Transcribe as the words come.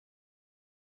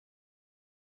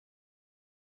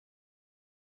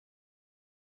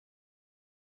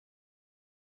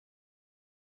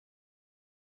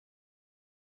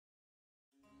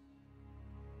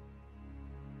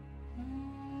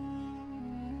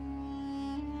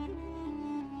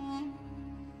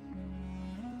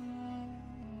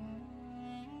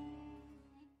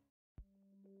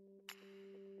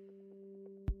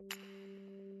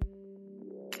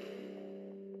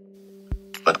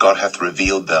God hath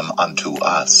revealed them unto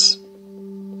us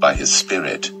by his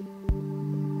Spirit.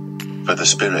 For the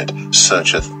Spirit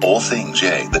searcheth all things,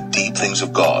 yea, the deep things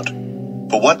of God.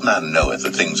 For what man knoweth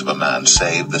the things of a man,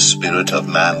 save the spirit of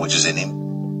man which is in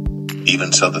him?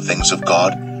 Even so the things of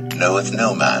God knoweth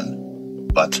no man,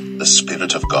 but the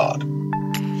Spirit of God.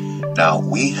 Now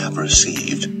we have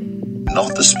received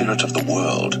not the spirit of the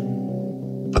world,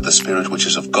 but the Spirit which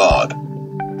is of God,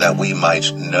 that we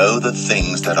might know the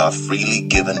things that are freely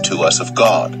given to us of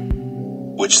God.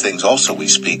 Which things also we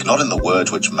speak, not in the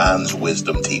words which man's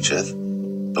wisdom teacheth,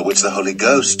 but which the Holy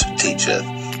Ghost teacheth,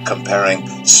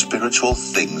 comparing spiritual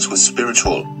things with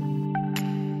spiritual.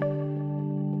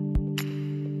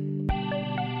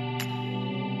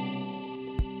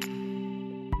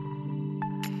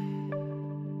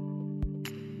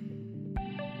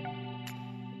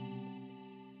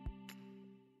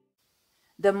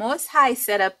 The Most High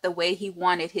set up the way he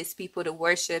wanted his people to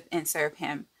worship and serve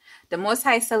him. The Most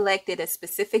High selected a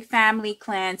specific family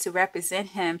clan to represent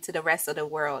him to the rest of the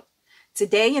world.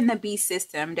 Today in the beast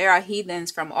system, there are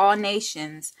heathens from all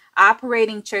nations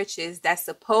operating churches that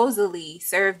supposedly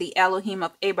serve the Elohim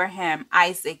of Abraham,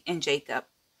 Isaac, and Jacob.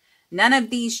 None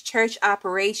of these church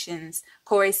operations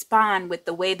correspond with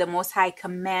the way the Most High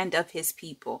command of his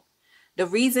people. The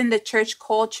reason the church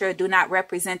culture do not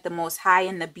represent the Most High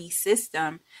in the beast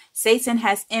system, Satan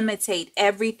has imitated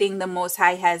everything the Most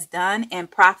High has done and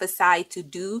prophesied to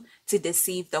do to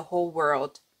deceive the whole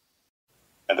world.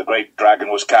 And the great dragon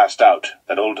was cast out,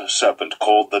 that old serpent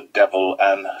called the devil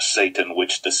and Satan,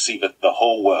 which deceiveth the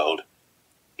whole world.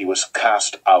 He was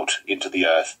cast out into the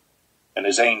earth, and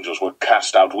his angels were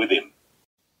cast out with him.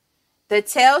 The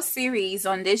Tale series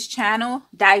on this channel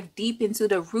dive deep into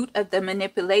the root of the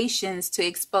manipulations to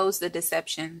expose the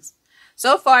deceptions.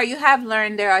 So far, you have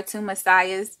learned there are two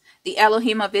messiahs. The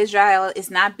Elohim of Israel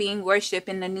is not being worshipped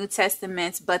in the New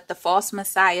Testament, but the false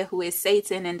messiah, who is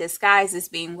Satan in disguise, is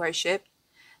being worshipped.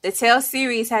 The Tale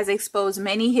series has exposed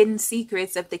many hidden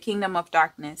secrets of the kingdom of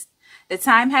darkness. The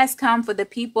time has come for the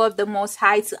people of the Most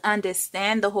High to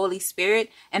understand the Holy Spirit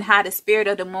and how the Spirit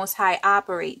of the Most High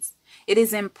operates. It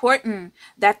is important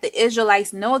that the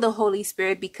Israelites know the Holy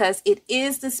Spirit, because it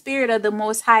is the Spirit of the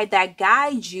Most High that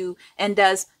guides you and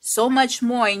does so much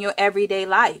more in your everyday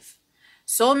life.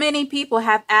 So many people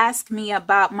have asked me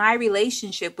about my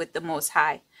relationship with the Most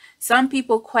High. Some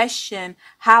people question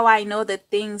how I know the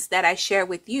things that I share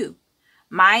with you.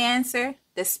 My answer: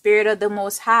 the Spirit of the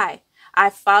Most High. I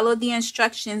follow the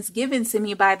instructions given to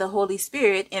me by the Holy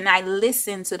Spirit, and I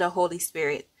listen to the Holy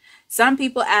Spirit. Some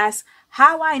people ask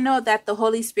how I know that the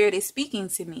Holy Spirit is speaking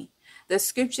to me. The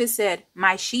scripture said,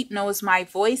 "My sheep knows my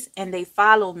voice, and they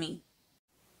follow me."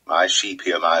 My sheep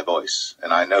hear my voice,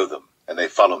 and I know them, and they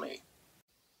follow me.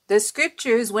 The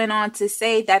scriptures went on to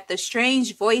say that the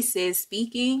strange voices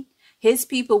speaking, his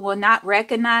people will not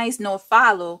recognize nor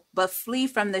follow, but flee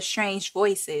from the strange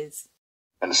voices.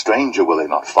 And a stranger will they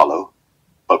not follow,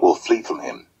 but will flee from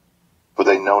him, for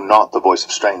they know not the voice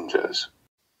of strangers.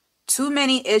 Too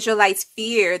many Israelites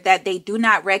fear that they do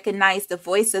not recognize the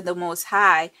voice of the Most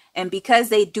High, and because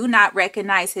they do not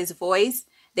recognize his voice,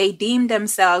 they deem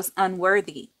themselves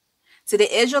unworthy. To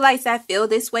the Israelites that feel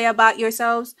this way about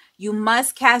yourselves, you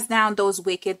must cast down those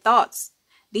wicked thoughts.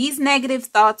 These negative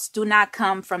thoughts do not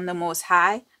come from the Most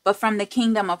High, but from the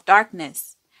kingdom of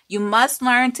darkness. You must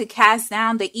learn to cast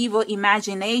down the evil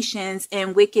imaginations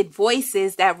and wicked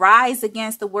voices that rise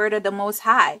against the word of the Most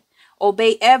High.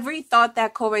 Obey every thought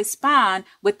that correspond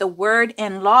with the word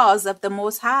and laws of the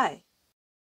Most High.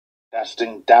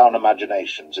 Casting down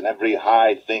imaginations and every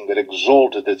high thing that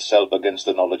exalteth itself against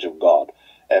the knowledge of God,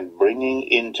 and bringing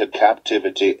into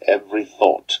captivity every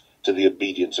thought to the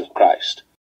obedience of Christ.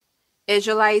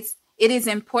 Israelites, it is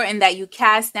important that you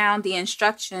cast down the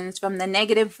instructions from the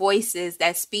negative voices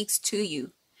that speaks to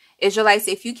you. Israelites,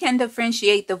 if you can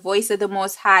differentiate the voice of the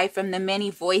Most High from the many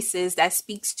voices that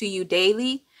speaks to you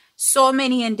daily, so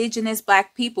many indigenous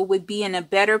Black people would be in a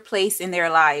better place in their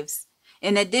lives.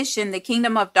 In addition, the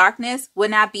kingdom of darkness will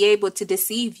not be able to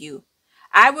deceive you.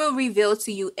 I will reveal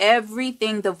to you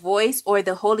everything the voice or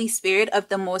the Holy Spirit of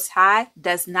the Most High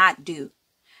does not do.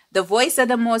 The voice of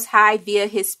the Most High via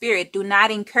his Spirit do not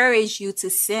encourage you to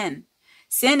sin.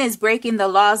 Sin is breaking the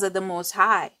laws of the Most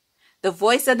High. The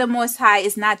voice of the Most High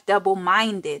is not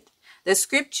double-minded. The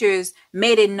scriptures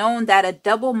made it known that a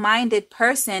double-minded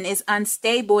person is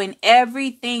unstable in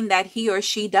everything that he or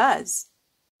she does.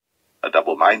 A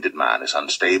double-minded man is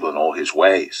unstable in all his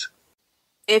ways.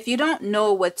 If you don't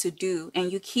know what to do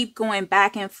and you keep going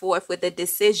back and forth with a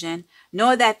decision,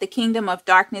 know that the kingdom of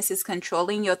darkness is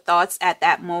controlling your thoughts at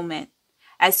that moment.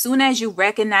 As soon as you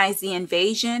recognize the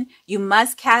invasion, you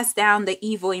must cast down the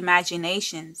evil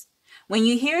imaginations. When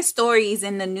you hear stories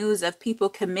in the news of people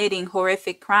committing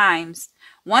horrific crimes,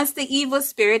 once the evil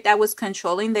spirit that was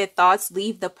controlling their thoughts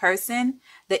leave the person,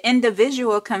 the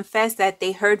individual confessed that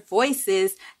they heard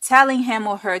voices telling him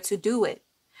or her to do it.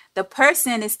 The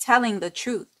person is telling the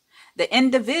truth. The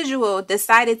individual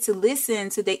decided to listen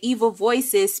to the evil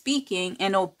voices speaking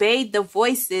and obeyed the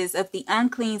voices of the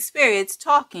unclean spirits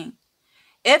talking.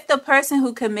 If the person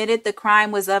who committed the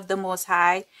crime was of the Most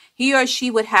High, he or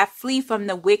she would have flee from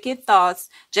the wicked thoughts,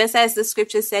 just as the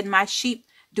scripture said, "My sheep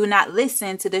do not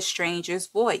listen to the stranger's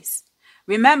voice."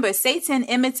 Remember, Satan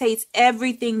imitates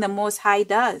everything the Most High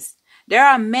does. There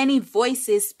are many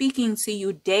voices speaking to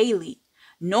you daily.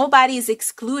 Nobody is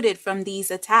excluded from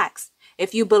these attacks.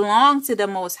 If you belong to the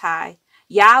Most High,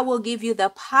 Yah will give you the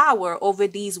power over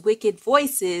these wicked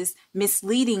voices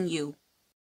misleading you.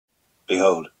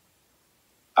 Behold,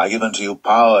 I give unto you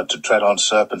power to tread on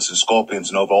serpents and scorpions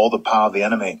and over all the power of the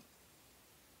enemy,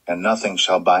 and nothing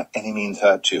shall by any means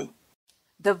hurt you.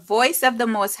 The voice of the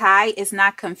Most High is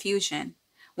not confusion.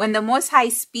 When the Most High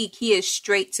speak, he is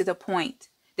straight to the point.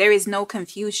 There is no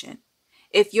confusion.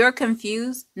 If you're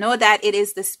confused, know that it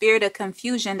is the spirit of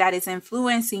confusion that is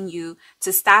influencing you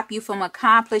to stop you from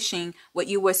accomplishing what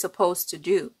you were supposed to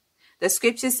do. The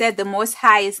scripture said the Most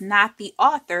High is not the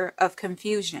author of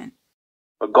confusion.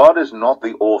 But God is not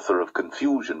the author of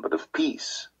confusion, but of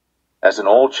peace, as in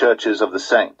all churches of the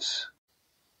saints.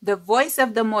 The voice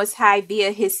of the Most High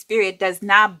via his spirit does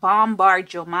not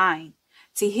bombard your mind.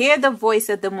 To hear the voice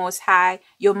of the Most High,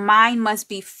 your mind must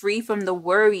be free from the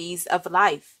worries of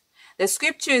life. The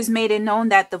scriptures made it known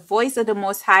that the voice of the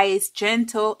Most High is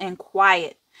gentle and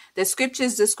quiet. The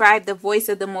scriptures describe the voice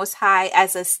of the Most High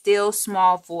as a still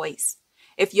small voice.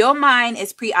 If your mind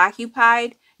is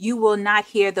preoccupied, you will not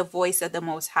hear the voice of the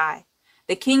Most High.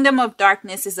 The kingdom of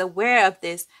darkness is aware of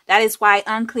this. That is why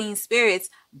unclean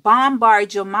spirits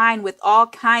bombard your mind with all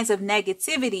kinds of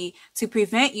negativity to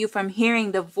prevent you from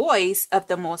hearing the voice of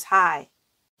the Most High.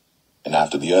 And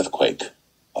after the earthquake,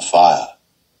 a fire.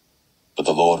 But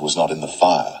the Lord was not in the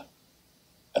fire.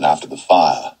 And after the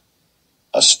fire,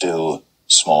 a still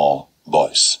small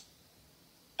voice.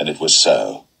 And it was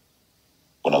so,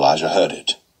 when Elijah heard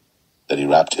it, that he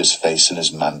wrapped his face in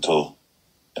his mantle,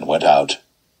 and went out,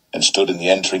 and stood in the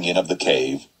entering in of the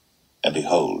cave. And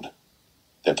behold,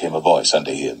 there came a voice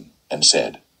unto him, and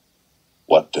said,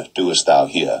 What doest thou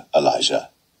here, Elijah?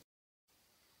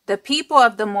 The people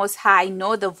of the Most High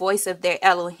know the voice of their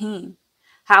Elohim.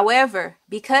 However,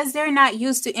 because they're not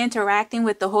used to interacting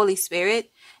with the Holy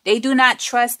Spirit, they do not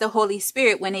trust the Holy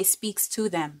Spirit when it speaks to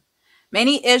them.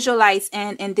 Many Israelites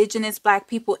and indigenous black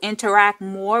people interact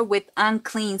more with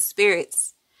unclean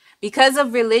spirits. Because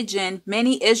of religion,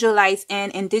 many Israelites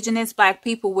and indigenous black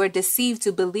people were deceived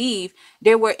to believe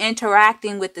they were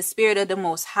interacting with the Spirit of the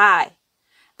Most High.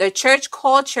 The church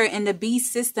culture and the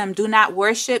beast system do not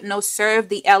worship nor serve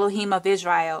the Elohim of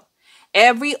Israel.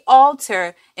 Every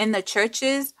altar in the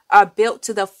churches are built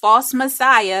to the false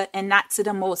Messiah and not to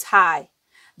the Most High.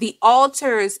 The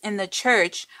altars in the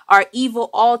church are evil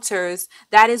altars.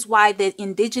 That is why the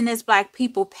indigenous black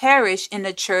people perish in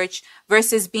the church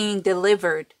versus being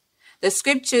delivered. The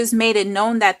scriptures made it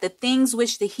known that the things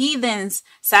which the heathens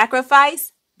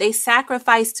sacrifice, they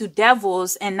sacrifice to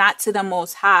devils and not to the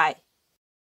Most High.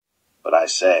 But I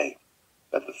say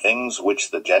that the things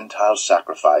which the Gentiles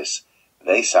sacrifice,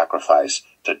 they sacrifice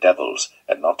to devils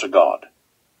and not to God.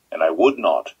 And I would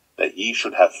not that ye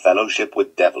should have fellowship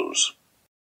with devils.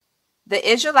 The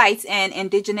Israelites and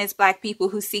indigenous black people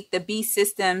who seek the beast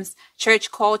system's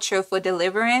church culture for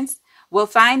deliverance will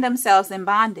find themselves in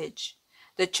bondage.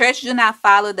 The church do not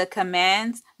follow the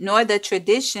commands nor the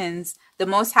traditions the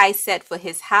Most High set for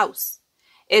his house.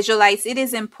 Israelites, it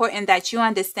is important that you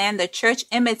understand the church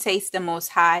imitates the Most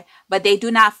High, but they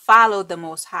do not follow the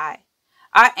Most High.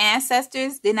 Our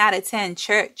ancestors did not attend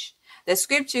church. The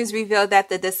scriptures reveal that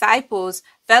the disciples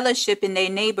fellowship in their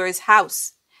neighbor's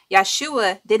house.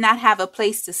 Yeshua did not have a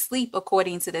place to sleep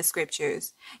according to the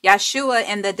scriptures. Yeshua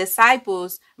and the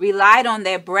disciples relied on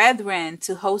their brethren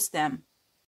to host them.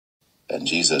 And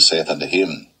Jesus saith unto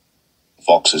him,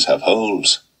 Foxes have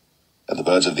holes, and the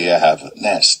birds of the air have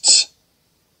nests,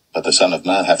 but the Son of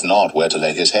Man hath not where to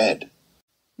lay his head.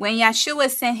 When Yeshua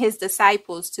sent his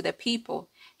disciples to the people,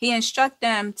 he instructed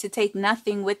them to take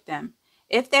nothing with them.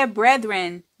 If their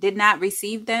brethren did not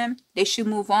receive them, they should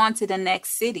move on to the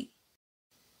next city.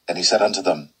 And he said unto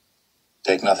them,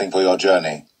 Take nothing for your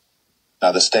journey,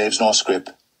 neither staves nor scrip,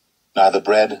 neither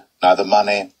bread, neither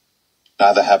money,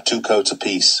 neither have 2 coats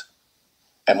apiece.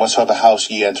 And whatsoever house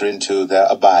ye enter into, there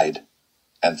abide.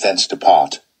 and thence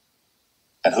depart.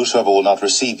 And whosoever will not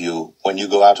receive you, when you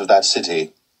go out of that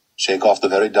city, shake off the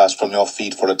very dust from your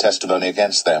feet for a testimony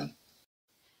against them.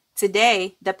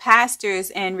 Today, the pastors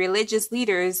and religious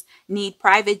leaders need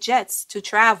private jets to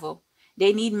travel.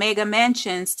 They need mega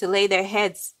mansions to lay their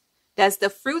heads. Does the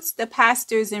fruits the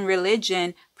pastors in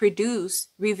religion produce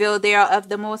reveal they are of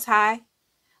the Most High?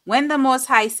 When the Most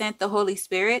High sent the Holy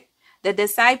Spirit, the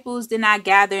disciples did not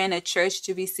gather in a church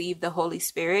to receive the Holy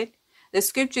Spirit. The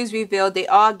scriptures reveal they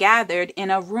all gathered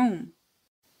in a room.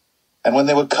 And when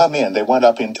they would come in, they went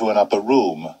up into an upper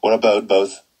room, where abode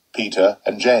both Peter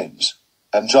and James,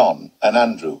 and John and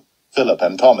Andrew, Philip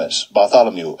and Thomas,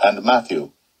 Bartholomew and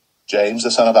Matthew, James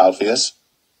the son of Alphaeus,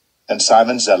 and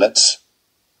Simon Zealots,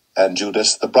 and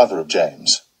Judas the brother of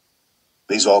James.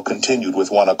 These all continued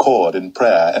with one accord in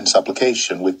prayer and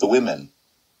supplication with the women,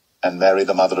 and Mary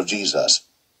the mother of Jesus,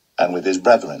 and with his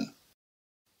brethren.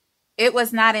 It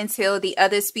was not until the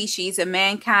other species of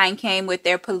mankind came with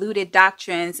their polluted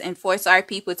doctrines and forced our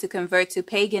people to convert to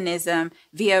paganism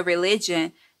via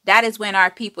religion, that is when our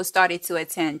people started to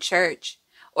attend church.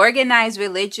 Organized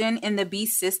religion in the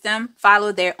beast system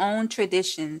follow their own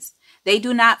traditions. They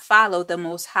do not follow the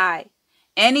Most High.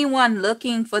 Anyone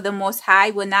looking for the Most High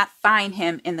will not find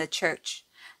him in the church.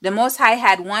 The Most High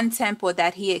had one temple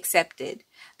that he accepted.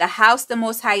 The house the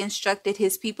Most High instructed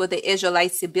his people, the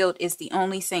Israelites, to build is the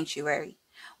only sanctuary.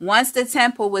 Once the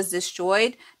temple was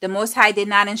destroyed, the Most High did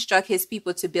not instruct his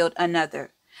people to build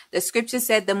another. The scripture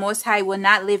said the Most High will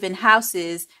not live in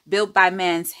houses built by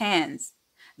man's hands.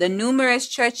 The numerous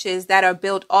churches that are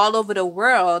built all over the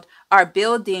world are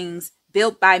buildings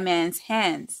built by man's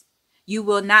hands. You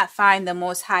will not find the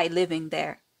Most High living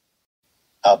there.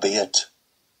 Howbeit,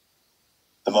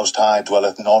 the Most High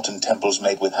dwelleth not in temples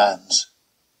made with hands,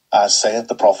 as saith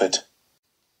the prophet.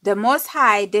 The Most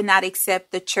High did not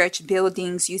accept the church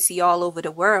buildings you see all over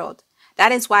the world.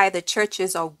 That is why the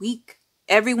churches are weak.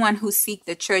 Everyone who seek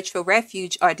the church for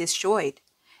refuge are destroyed.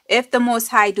 If the Most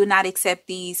High do not accept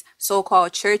these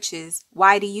so-called churches,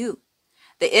 why do you?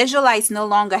 The Israelites no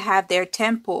longer have their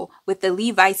temple with the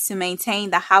Levites to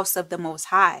maintain the house of the Most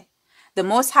High. The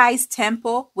Most High's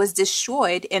temple was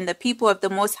destroyed and the people of the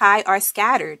Most High are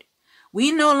scattered.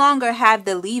 We no longer have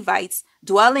the Levites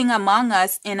dwelling among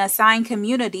us in assigned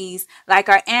communities like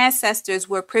our ancestors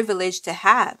were privileged to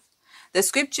have. The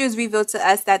scriptures reveal to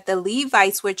us that the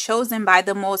Levites were chosen by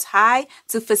the Most High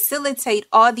to facilitate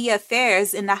all the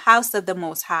affairs in the house of the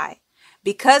Most High.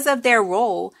 Because of their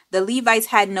role, the Levites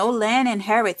had no land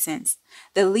inheritance.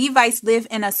 The Levites live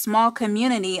in a small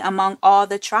community among all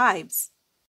the tribes.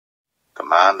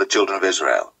 Command the children of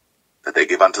Israel, that they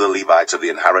give unto the Levites of the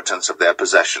inheritance of their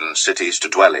possession cities to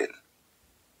dwell in.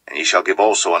 And ye shall give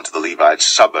also unto the Levites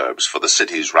suburbs for the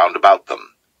cities round about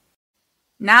them.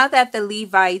 Now that the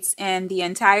Levites and the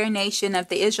entire nation of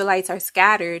the Israelites are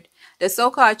scattered, the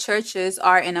so-called churches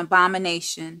are an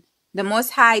abomination. The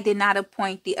Most High did not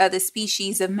appoint the other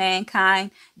species of mankind,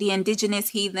 the indigenous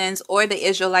heathens, or the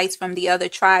Israelites from the other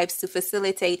tribes to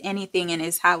facilitate anything in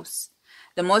his house.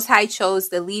 The Most High chose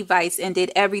the Levites and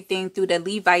did everything through the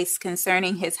Levites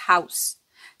concerning his house.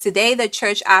 Today, the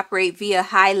church operates via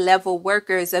high-level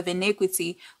workers of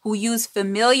iniquity who use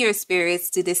familiar spirits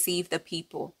to deceive the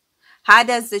people. How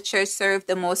does the church serve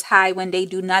the Most High when they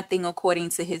do nothing according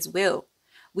to his will?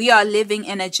 We are living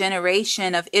in a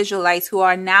generation of Israelites who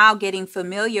are now getting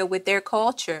familiar with their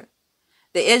culture.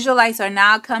 The Israelites are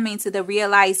now coming to the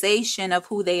realization of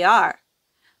who they are.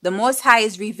 The Most High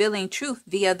is revealing truth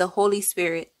via the Holy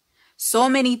Spirit. So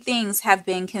many things have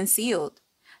been concealed.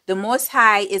 The Most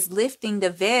High is lifting the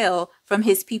veil from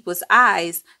his people's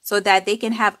eyes so that they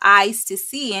can have eyes to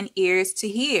see and ears to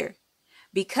hear.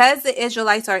 Because the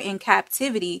Israelites are in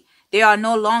captivity, they are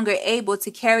no longer able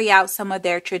to carry out some of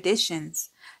their traditions.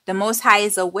 The Most High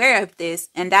is aware of this,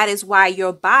 and that is why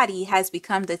your body has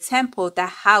become the temple that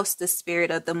housed the Spirit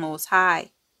of the Most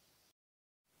High.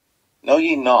 Know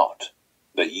ye not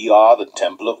that ye are the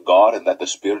temple of God, and that the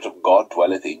Spirit of God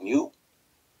dwelleth in you?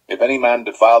 If any man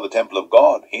defile the temple of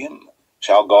God, him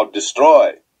shall God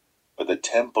destroy. For the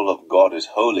temple of God is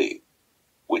holy,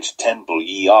 which temple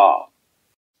ye are.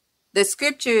 The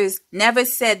scriptures never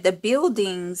said the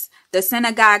buildings the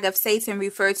synagogue of Satan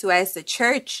referred to as the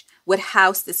church would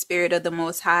house the Spirit of the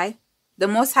Most High. The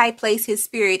Most High placed his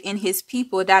Spirit in his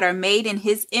people that are made in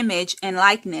his image and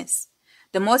likeness.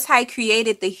 The Most High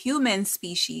created the human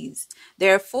species.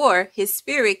 Therefore, his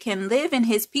Spirit can live in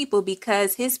his people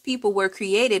because his people were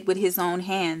created with his own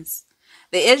hands.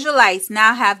 The Israelites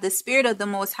now have the Spirit of the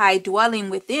Most High dwelling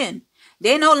within.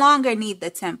 They no longer need the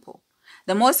temple.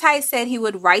 The Most High said he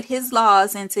would write his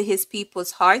laws into his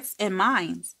people's hearts and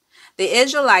minds. The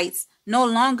Israelites no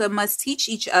longer must teach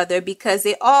each other because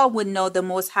they all would know the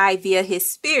Most High via his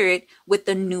Spirit with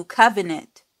the new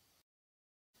covenant.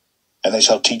 And they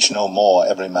shall teach no more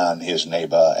every man his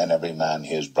neighbor and every man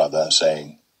his brother,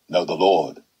 saying, Know the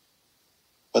Lord.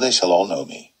 For they shall all know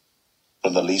me,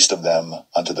 from the least of them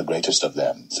unto the greatest of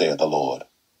them, saith the Lord.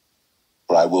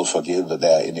 For I will forgive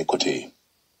their iniquity,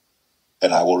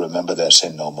 and I will remember their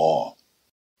sin no more.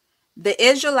 The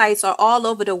Israelites are all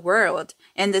over the world,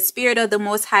 and the Spirit of the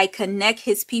Most High connect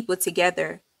his people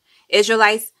together.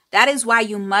 Israelites, that is why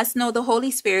you must know the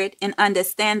Holy Spirit and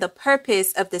understand the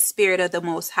purpose of the Spirit of the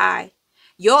Most High.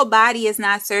 Your body is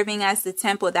not serving as the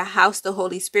temple that housed the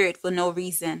Holy Spirit for no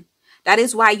reason. That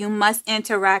is why you must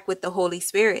interact with the Holy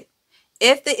Spirit.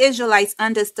 If the Israelites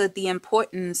understood the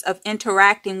importance of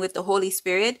interacting with the Holy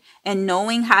Spirit and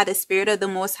knowing how the Spirit of the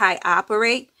Most High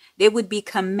operate, they would be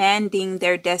commanding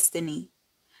their destiny.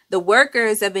 The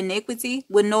workers of iniquity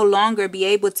would no longer be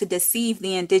able to deceive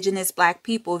the indigenous black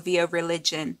people via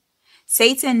religion.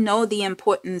 Satan knows the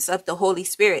importance of the Holy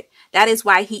Spirit. That is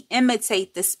why he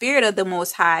imitates the Spirit of the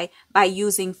Most High by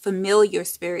using familiar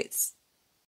spirits.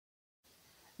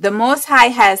 The Most High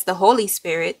has the Holy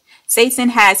Spirit. Satan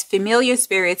has familiar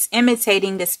spirits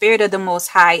imitating the Spirit of the Most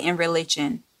High in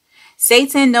religion.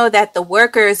 Satan knows that the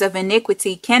workers of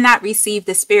iniquity cannot receive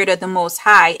the Spirit of the Most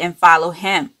High and follow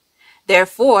him.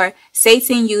 Therefore,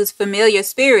 Satan used familiar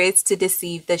spirits to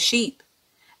deceive the sheep.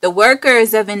 The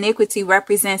workers of iniquity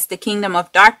represents the kingdom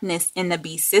of darkness in the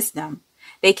beast system.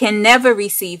 They can never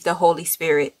receive the Holy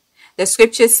Spirit. The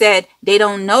scripture said they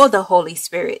don't know the Holy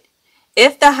Spirit.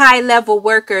 If the high-level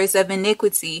workers of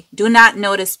iniquity do not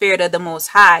know the Spirit of the Most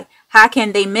High, how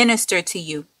can they minister to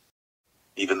you?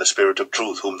 Even the Spirit of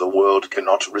truth, whom the world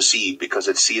cannot receive, because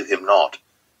it seeth him not,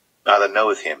 neither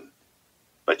knoweth him.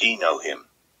 But ye know him,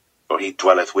 for he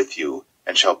dwelleth with you,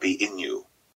 and shall be in you.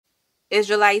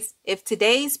 Israelites, if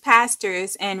today's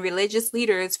pastors and religious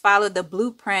leaders follow the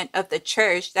blueprint of the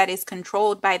church that is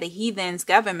controlled by the heathens'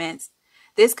 governments,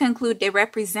 this conclude they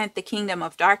represent the kingdom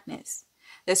of darkness.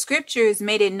 The scriptures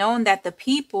made it known that the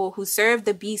people who serve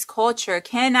the beast culture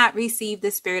cannot receive the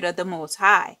Spirit of the Most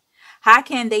High. How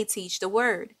can they teach the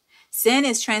word? Sin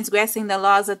is transgressing the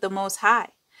laws of the Most High.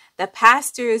 The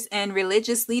pastors and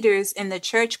religious leaders in the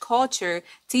church culture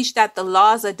teach that the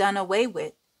laws are done away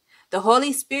with. The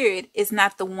Holy Spirit is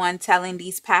not the one telling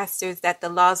these pastors that the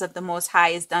laws of the Most High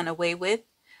is done away with.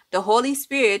 The Holy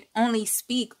Spirit only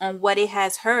speaks on what it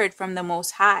has heard from the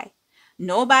Most High.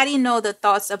 Nobody knows the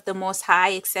thoughts of the Most High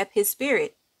except his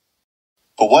Spirit.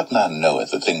 For what man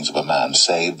knoweth the things of a man,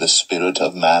 save the spirit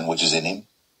of man which is in him?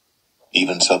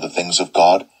 Even so the things of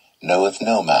God knoweth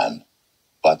no man,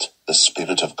 but the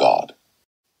Spirit of God.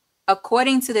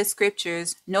 According to the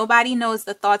scriptures, nobody knows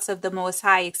the thoughts of the Most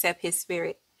High except his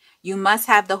Spirit. You must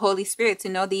have the Holy Spirit to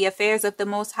know the affairs of the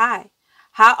Most High.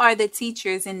 How are the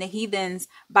teachers in the heathens'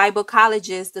 Bible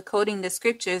colleges decoding the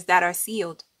scriptures that are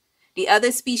sealed? The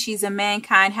other species of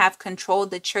mankind have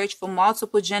controlled the church for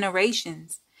multiple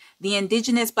generations. The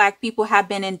indigenous black people have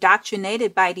been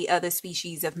indoctrinated by the other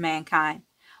species of mankind.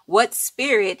 What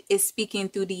spirit is speaking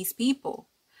through these people?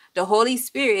 The Holy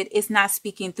Spirit is not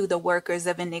speaking through the workers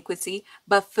of iniquity,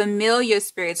 but familiar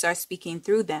spirits are speaking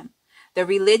through them. The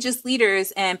religious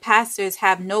leaders and pastors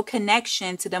have no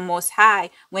connection to the Most High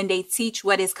when they teach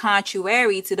what is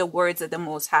contrary to the words of the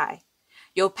Most High.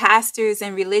 Your pastors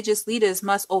and religious leaders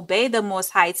must obey the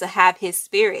Most High to have his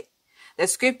Spirit. The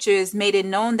scriptures made it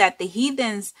known that the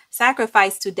heathens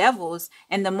sacrifice to devils,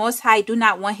 and the Most High do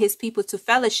not want his people to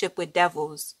fellowship with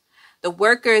devils. The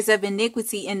workers of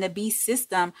iniquity in the beast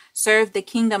system serve the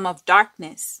kingdom of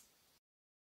darkness.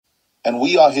 And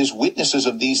we are his witnesses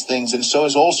of these things, and so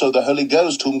is also the Holy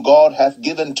Ghost, whom God hath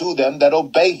given to them that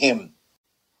obey him.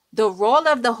 The role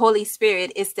of the Holy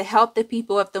Spirit is to help the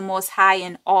people of the Most High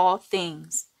in all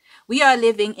things. We are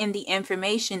living in the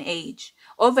information age.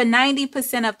 Over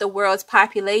 90% of the world's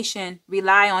population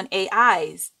rely on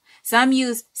AIs. Some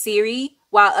use Siri,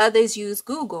 while others use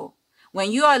Google.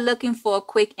 When you are looking for a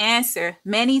quick answer,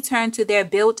 many turn to their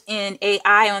built-in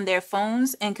AI on their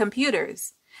phones and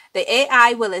computers. The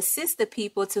AI will assist the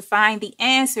people to find the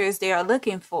answers they are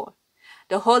looking for.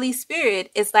 The Holy Spirit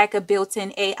is like a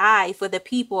built-in AI for the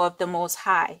people of the Most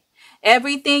High.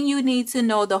 Everything you need to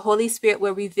know, the Holy Spirit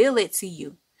will reveal it to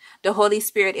you. The Holy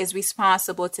Spirit is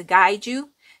responsible to guide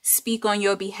you, speak on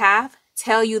your behalf,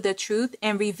 tell you the truth,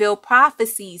 and reveal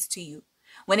prophecies to you.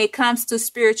 When it comes to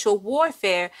spiritual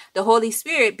warfare, the Holy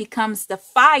Spirit becomes the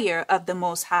fire of the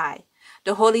Most High.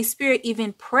 The Holy Spirit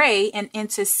even pray and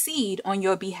intercede on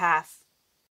your behalf.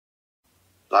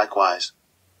 Likewise,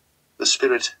 the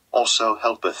Spirit also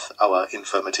helpeth our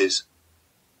infirmities.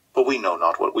 For we know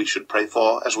not what we should pray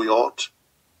for as we ought.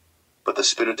 But the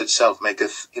Spirit itself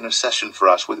maketh intercession for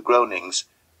us with groanings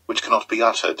which cannot be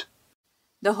uttered.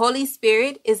 The Holy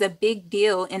Spirit is a big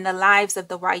deal in the lives of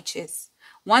the righteous.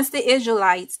 Once the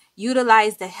Israelites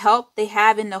utilize the help they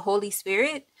have in the Holy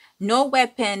Spirit, no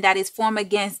weapon that is formed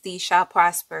against thee shall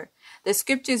prosper. The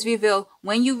scriptures reveal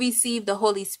when you receive the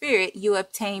Holy Spirit, you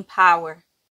obtain power.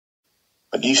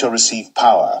 But ye shall receive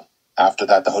power, after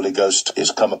that the Holy Ghost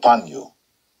is come upon you.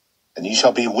 And ye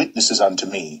shall be witnesses unto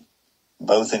me,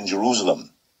 both in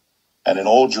Jerusalem, and in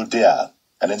all Judea,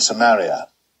 and in Samaria,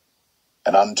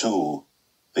 and unto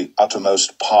the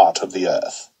uttermost part of the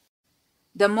earth.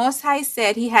 The Most High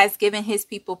said he has given his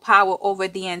people power over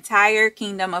the entire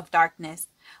kingdom of darkness.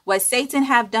 What Satan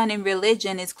have done in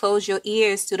religion is close your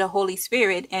ears to the Holy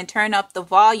Spirit and turn up the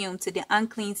volume to the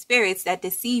unclean spirits that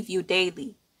deceive you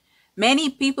daily. Many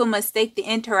people mistake the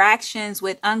interactions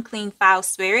with unclean foul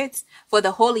spirits for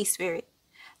the Holy Spirit.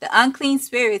 The unclean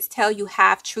spirits tell you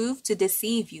half-truth to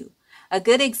deceive you. A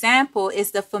good example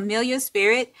is the familiar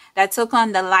spirit that took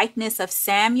on the likeness of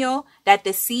Samuel that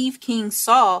deceived King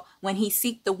Saul when he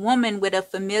seeked the woman with a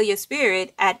familiar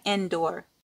spirit at Endor.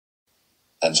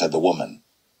 And said the woman,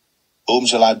 Whom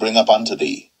shall I bring up unto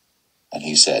thee? And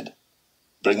he said,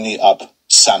 Bring me up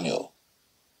Samuel.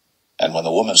 And when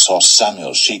the woman saw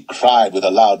Samuel, she cried with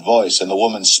a loud voice, and the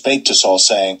woman spake to Saul,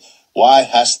 saying, Why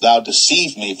hast thou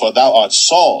deceived me? For thou art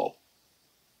Saul.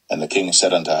 And the king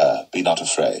said unto her, Be not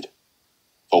afraid.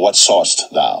 For what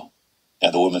sawest thou?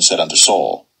 And the woman said unto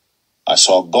Saul, I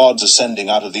saw gods ascending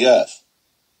out of the earth.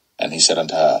 And he said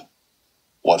unto her,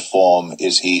 What form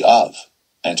is he of?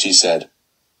 And she said,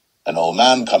 An old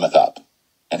man cometh up,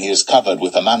 and he is covered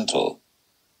with a mantle.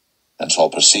 And Saul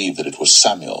perceived that it was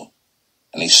Samuel,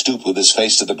 and he stooped with his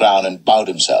face to the ground and bowed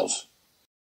himself.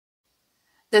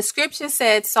 The scripture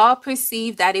said Saul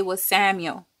perceived that it was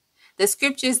Samuel. The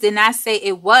scriptures did not say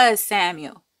it was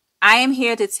Samuel. I am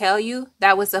here to tell you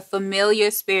that was a familiar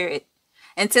spirit.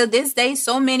 Until this day,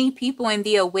 so many people in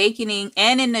the awakening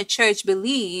and in the church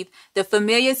believe the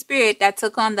familiar spirit that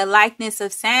took on the likeness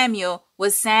of Samuel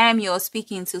was Samuel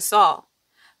speaking to Saul.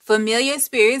 Familiar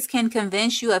spirits can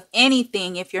convince you of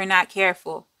anything if you're not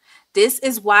careful. This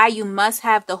is why you must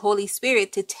have the Holy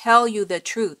Spirit to tell you the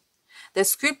truth. The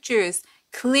scriptures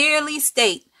clearly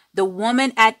state the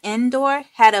woman at Endor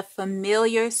had a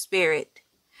familiar spirit.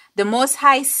 The Most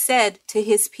High said to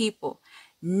his people,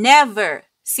 never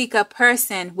seek a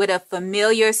person with a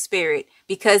familiar spirit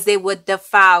because they would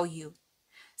defile you.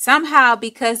 Somehow,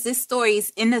 because this story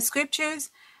is in the scriptures,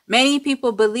 many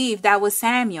people believe that was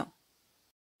Samuel.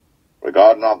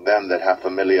 Regard not them that have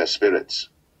familiar spirits,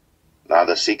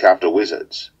 neither seek after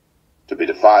wizards, to be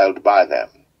defiled by them.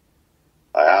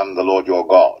 I am the Lord your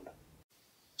God.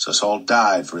 So Saul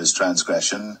died for his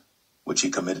transgression, which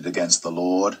he committed against the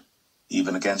Lord,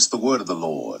 even against the word of the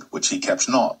Lord, which he kept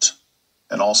not,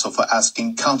 and also for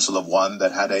asking counsel of one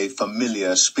that had a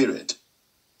familiar spirit,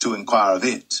 to inquire of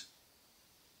it,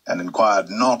 and inquired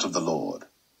not of the Lord.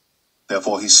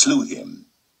 Therefore he slew him,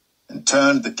 and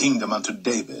turned the kingdom unto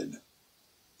David,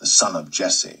 the son of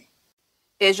Jesse.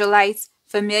 Israelites,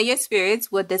 familiar spirits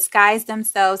will disguise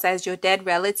themselves as your dead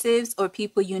relatives or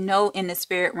people you know in the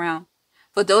spirit realm.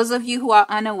 For those of you who are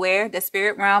unaware, the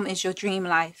spirit realm is your dream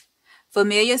life.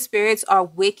 Familiar spirits are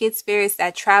wicked spirits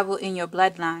that travel in your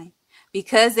bloodline.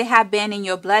 Because they have been in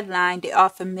your bloodline, they are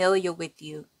familiar with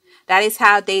you. That is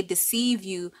how they deceive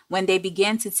you when they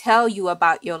begin to tell you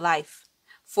about your life.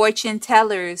 Fortune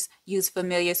tellers use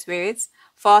familiar spirits.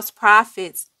 False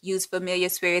prophets use familiar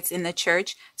spirits in the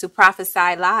church to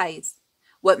prophesy lies.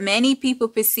 What many people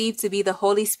perceive to be the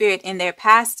Holy Spirit in their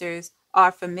pastors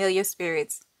are familiar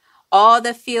spirits. All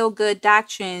the feel-good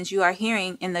doctrines you are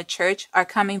hearing in the church are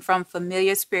coming from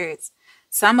familiar spirits.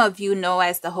 Some of you know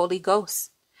as the Holy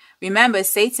Ghost. Remember,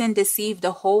 Satan deceived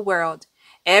the whole world.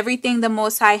 Everything the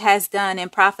Most High has done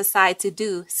and prophesied to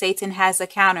do, Satan has a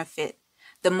counterfeit.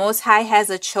 The Most High has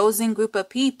a chosen group of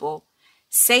people.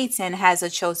 Satan has a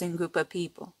chosen group of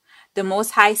people. The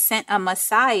Most High sent a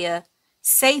Messiah.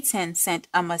 Satan sent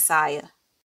a Messiah.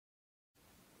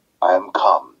 I am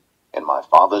come in my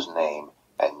Father's name,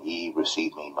 and ye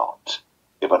receive me not.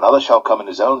 If another shall come in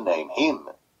his own name, him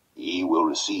ye will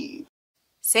receive.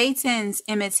 Satan's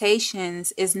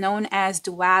imitations is known as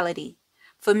duality.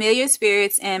 Familiar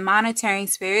spirits and monitoring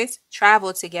spirits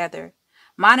travel together.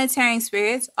 Monitoring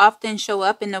spirits often show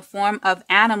up in the form of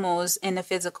animals in the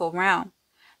physical realm.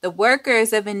 The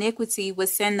workers of iniquity would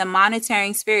send the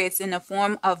monitoring spirits in the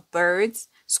form of birds,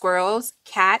 squirrels,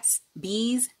 cats,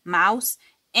 bees, mouse,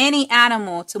 any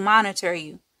animal to monitor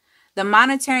you. The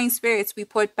monitoring spirits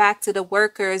report back to the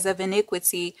workers of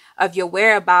iniquity of your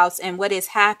whereabouts and what is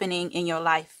happening in your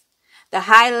life. The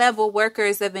high-level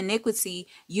workers of iniquity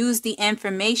use the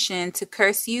information to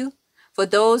curse you. For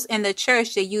those in the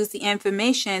church, they use the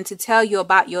information to tell you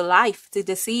about your life, to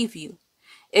deceive you.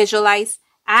 Israelites,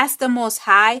 ask the Most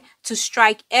High to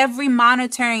strike every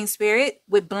monitoring spirit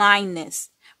with blindness.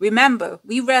 Remember,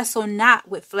 we wrestle not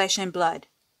with flesh and blood.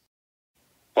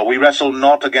 For we wrestle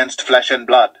not against flesh and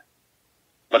blood,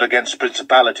 but against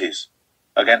principalities,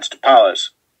 against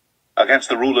powers, against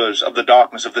the rulers of the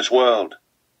darkness of this world,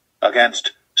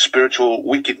 against spiritual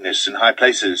wickedness in high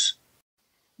places.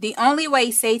 The only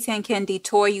way Satan can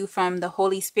detour you from the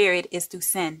Holy Spirit is through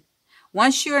sin.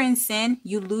 Once you're in sin,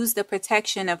 you lose the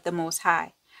protection of the Most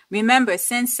High. Remember,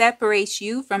 sin separates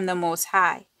you from the Most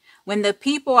High. When the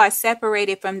people are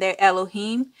separated from their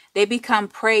Elohim, they become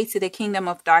prey to the kingdom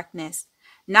of darkness.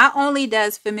 Not only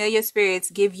does familiar spirits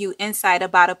give you insight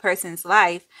about a person's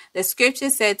life, the scripture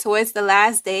said towards the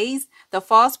last days, the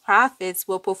false prophets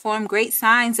will perform great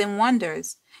signs and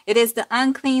wonders. It is the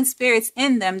unclean spirits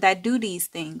in them that do these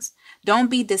things. Don't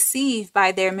be deceived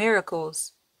by their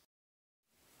miracles.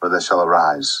 For there shall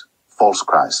arise false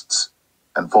Christs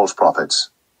and false prophets,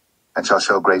 and shall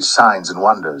show great signs and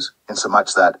wonders,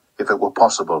 insomuch that, if it were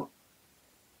possible,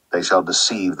 they shall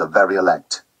deceive the very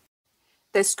elect.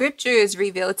 The scriptures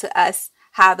reveal to us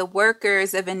how the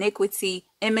workers of iniquity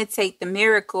imitate the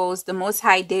miracles the Most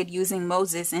High did using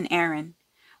Moses and Aaron.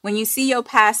 When you see your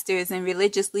pastors and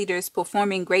religious leaders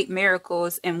performing great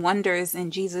miracles and wonders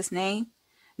in Jesus' name,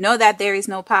 know that there is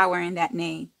no power in that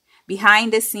name.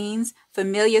 Behind the scenes,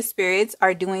 familiar spirits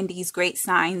are doing these great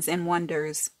signs and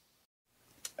wonders.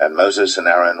 And Moses and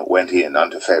Aaron went in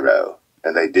unto Pharaoh,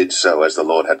 and they did so as the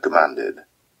Lord had commanded.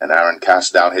 And Aaron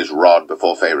cast down his rod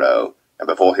before Pharaoh, and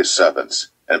before his servants,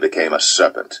 and it became a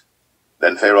serpent.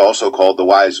 Then Pharaoh also called the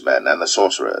wise men and the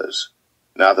sorcerers.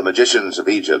 Now the magicians of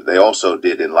Egypt they also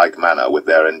did in like manner with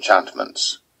their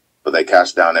enchantments. For they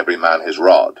cast down every man his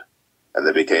rod, and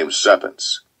they became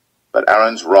serpents. But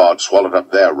Aaron's rod swallowed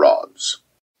up their rods.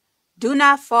 Do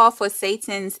not fall for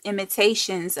Satan's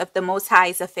imitations of the Most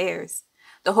High's affairs.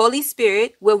 The Holy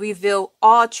Spirit will reveal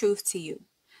all truth to you.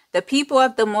 The people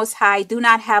of the Most High do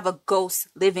not have a ghost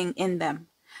living in them.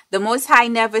 The Most High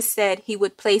never said he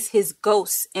would place his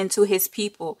ghosts into his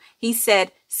people. He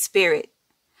said spirit.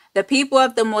 The people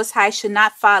of the Most High should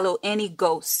not follow any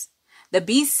ghosts. The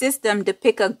beast system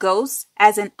depicts a ghost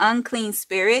as an unclean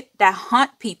spirit that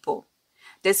haunt people.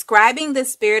 Describing the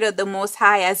spirit of the Most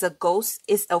High as a ghost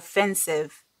is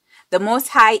offensive. The Most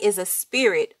High is a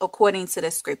spirit according to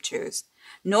the scriptures.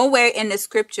 Nowhere in the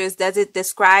scriptures does it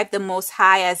describe the Most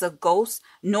High as a ghost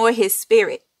nor his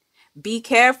spirit. Be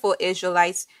careful,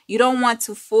 Israelites. You don't want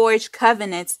to forge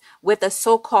covenants with a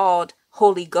so-called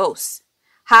Holy Ghost.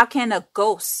 How can a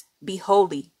ghost be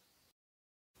holy?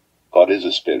 God is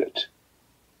a spirit,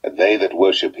 and they that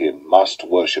worship him must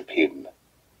worship him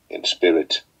in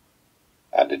spirit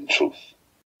and in truth.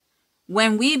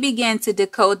 When we begin to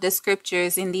decode the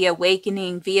scriptures in the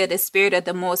awakening via the Spirit of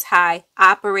the Most High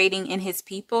operating in his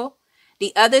people,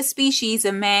 the other species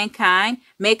of mankind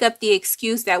make up the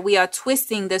excuse that we are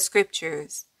twisting the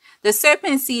scriptures. The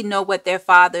serpent seed know what their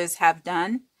fathers have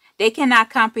done. They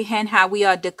cannot comprehend how we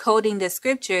are decoding the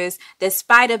scriptures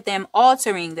despite of them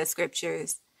altering the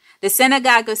scriptures. The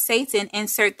synagogue of Satan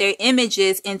insert their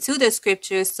images into the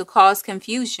scriptures to cause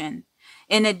confusion.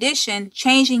 In addition,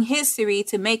 changing history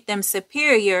to make them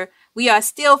superior, we are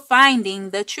still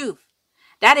finding the truth.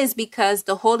 That is because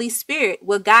the Holy Spirit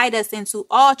will guide us into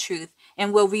all truth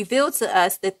and will reveal to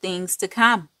us the things to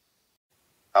come.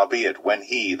 Howbeit, when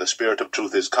he, the Spirit of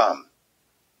truth, is come,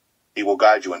 he will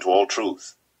guide you into all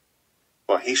truth.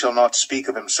 For he shall not speak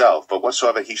of himself, but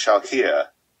whatsoever he shall hear,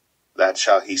 that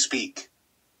shall he speak,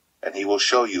 and he will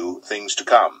show you things to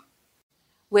come.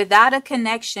 Without a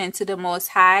connection to the Most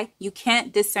High, you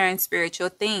can't discern spiritual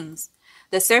things.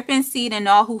 The serpent seed and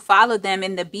all who follow them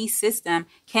in the beast system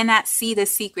cannot see the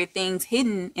secret things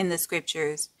hidden in the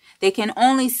scriptures. They can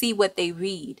only see what they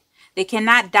read. They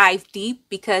cannot dive deep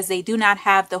because they do not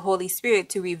have the Holy Spirit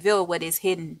to reveal what is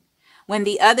hidden. When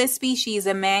the other species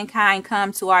of mankind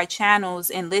come to our channels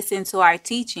and listen to our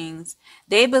teachings,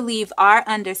 they believe our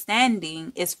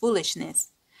understanding is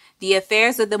foolishness. The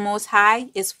affairs of the Most High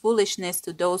is foolishness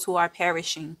to those who are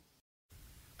perishing.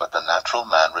 But the natural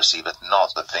man receiveth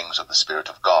not the things of the Spirit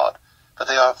of God, for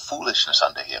they are foolishness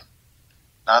unto him.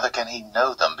 Neither can he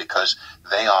know them, because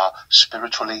they are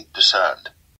spiritually discerned.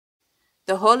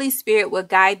 The Holy Spirit will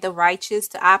guide the righteous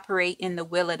to operate in the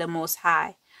will of the Most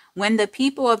High. When the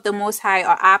people of the Most High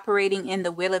are operating in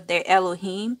the will of their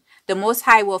Elohim, the Most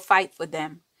High will fight for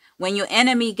them. When your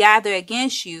enemy gather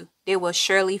against you, they will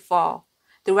surely fall.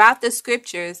 Throughout the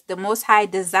scriptures, the Most High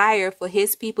desire for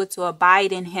his people to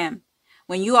abide in him.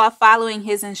 When you are following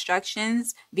his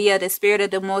instructions via the Spirit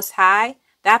of the Most High,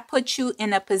 that puts you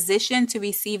in a position to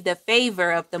receive the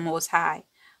favor of the Most High.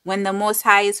 When the Most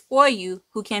High is for you,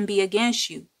 who can be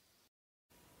against you?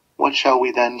 What shall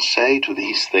we then say to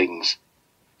these things?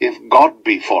 If God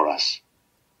be for us,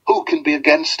 who can be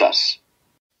against us?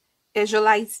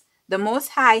 Israelites, the Most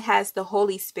High has the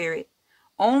Holy Spirit.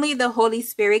 Only the Holy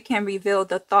Spirit can reveal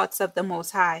the thoughts of the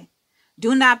Most High.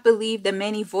 Do not believe the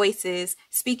many voices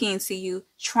speaking to you,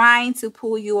 trying to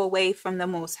pull you away from the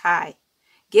Most High.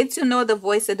 Get to know the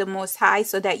voice of the Most High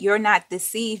so that you're not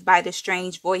deceived by the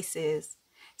strange voices.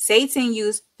 Satan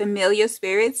used familiar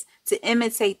spirits to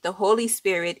imitate the Holy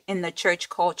Spirit in the church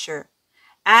culture.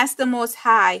 Ask the Most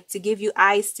High to give you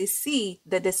eyes to see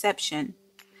the deception.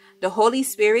 The Holy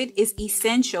Spirit is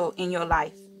essential in your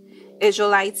life.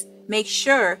 Israelites, make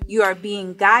sure you are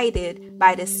being guided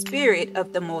by the Spirit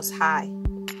of the Most High.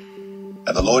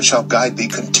 And the Lord shall guide thee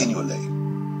continually,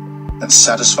 and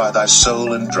satisfy thy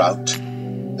soul in drought,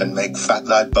 and make fat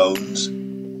thy bones,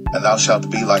 and thou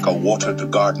shalt be like a watered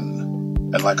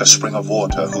garden, and like a spring of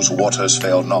water whose waters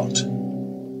fail not.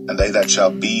 And they that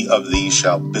shall be of thee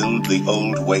shall build the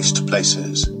old waste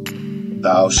places.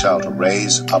 Thou shalt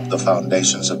raise up the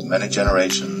foundations of many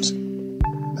generations,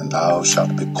 and thou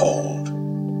shalt be called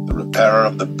the repairer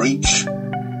of the breach,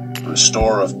 the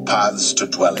restorer of paths to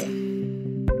dwell in.